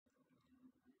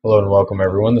Hello and welcome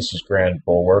everyone. This is Grand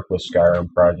Bulwark with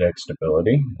Skyrim Project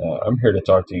Stability. I'm here to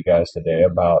talk to you guys today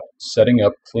about setting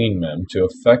up Cleanmem to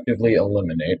effectively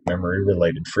eliminate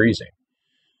memory-related freezing.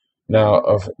 Now,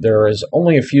 there is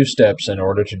only a few steps in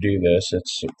order to do this.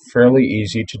 It's fairly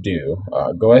easy to do.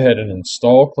 Go ahead and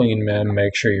install Cleanmem,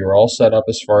 make sure you're all set up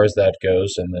as far as that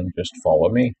goes, and then just follow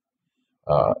me.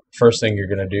 First thing you're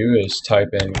going to do is type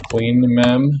in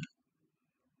Cleanmem,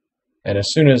 and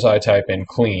as soon as I type in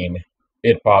clean,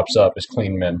 it pops up as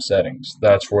Cleanmem settings.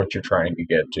 That's what you're trying to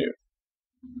get to.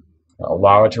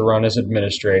 Allow it to run as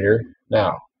administrator.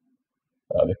 Now,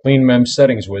 the Cleanmem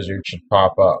settings wizard should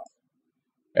pop up.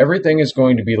 Everything is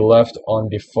going to be left on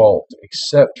default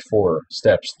except for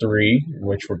steps 3,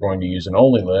 which we're going to use an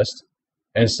only list,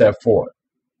 and step 4.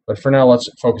 But for now, let's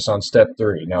focus on step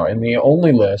 3. Now, in the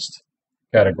only list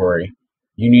category,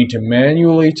 you need to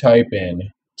manually type in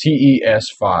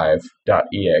tes5.exe.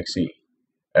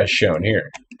 as shown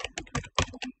here.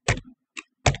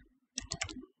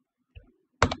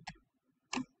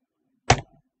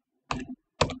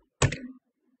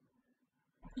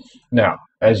 Now,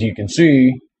 as you can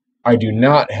see, I do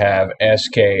not have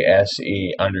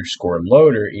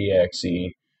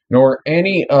skse_loader.exe nor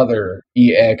any other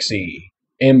exe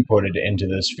inputted into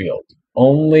this field.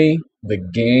 Only the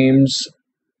game's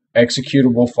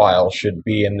executable file should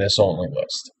be in this only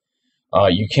list.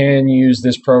 You can use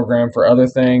this program for other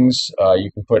things.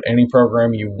 You can put any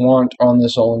program you want on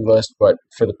this only list, but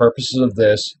for the purposes of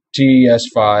this,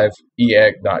 tes5.exe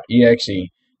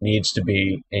needs to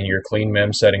be in your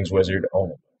Cleanmem settings wizard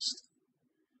only list.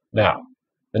 Now,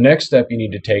 the next step you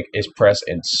need to take is press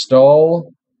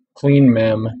install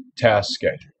Cleanmem task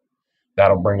schedule.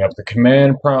 That'll bring up the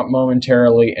command prompt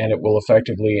momentarily, and it will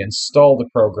effectively install the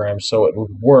program so it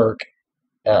would work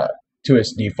to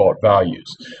its default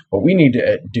values. What we need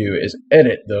to do is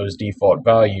edit those default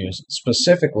values,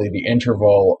 specifically the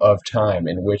interval of time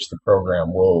in which the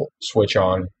program will switch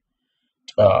on,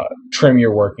 trim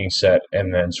your working set,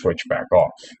 and then switch back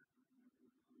off.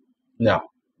 Now,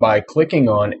 by clicking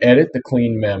on Edit the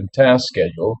Cleanmem task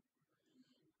schedule,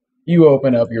 you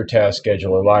open up your task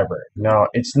scheduler library. Now,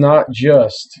 it's not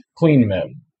just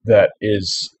Cleanmem that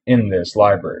is in this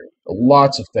library.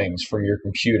 Lots of things for your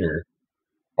computer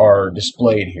are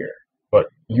displayed here, but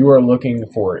you are looking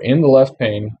for, in the left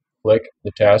pane, click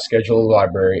the task scheduler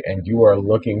library, and you are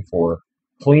looking for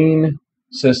clean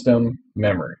system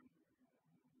memory.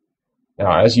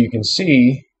 Now, as you can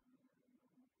see,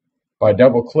 by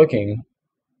double clicking,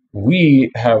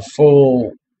 we have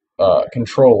full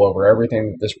control over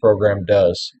everything that this program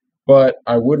does, but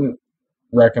I wouldn't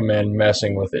recommend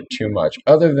messing with it too much,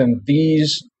 other than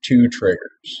these two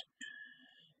triggers.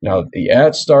 Now, the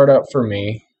at startup for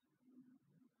me,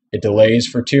 it delays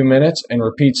for 2 minutes and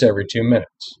repeats every 2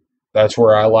 minutes. That's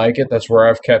where I like it. That's where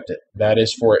I've kept it. That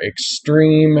is for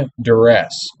extreme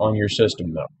duress on your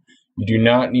system, though. You do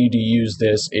not need to use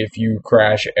this if you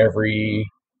crash every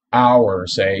hour,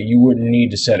 say. You wouldn't need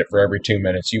to set it for every 2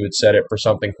 minutes. You would set it for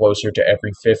something closer to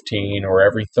every 15 or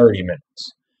every 30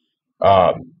 minutes.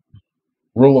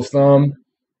 Rule of thumb,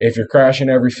 if you're crashing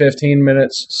every 15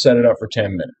 minutes, set it up for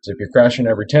 10 minutes. If you're crashing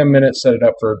every 10 minutes, set it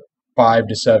up for 5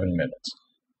 to 7 minutes.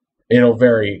 It'll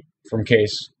vary from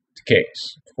case to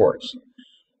case, of course.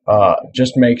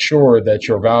 Just make sure that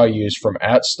your values from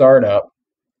at startup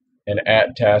and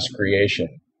at task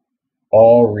creation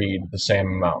all read the same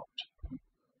amount.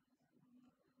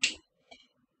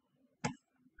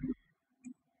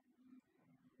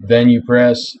 Then you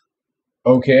press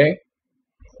OK,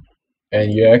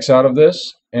 and you X out of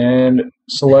this and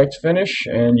select Finish,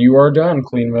 and you are done.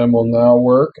 Cleanmem will now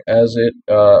work as it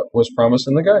was promised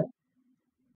in the guide.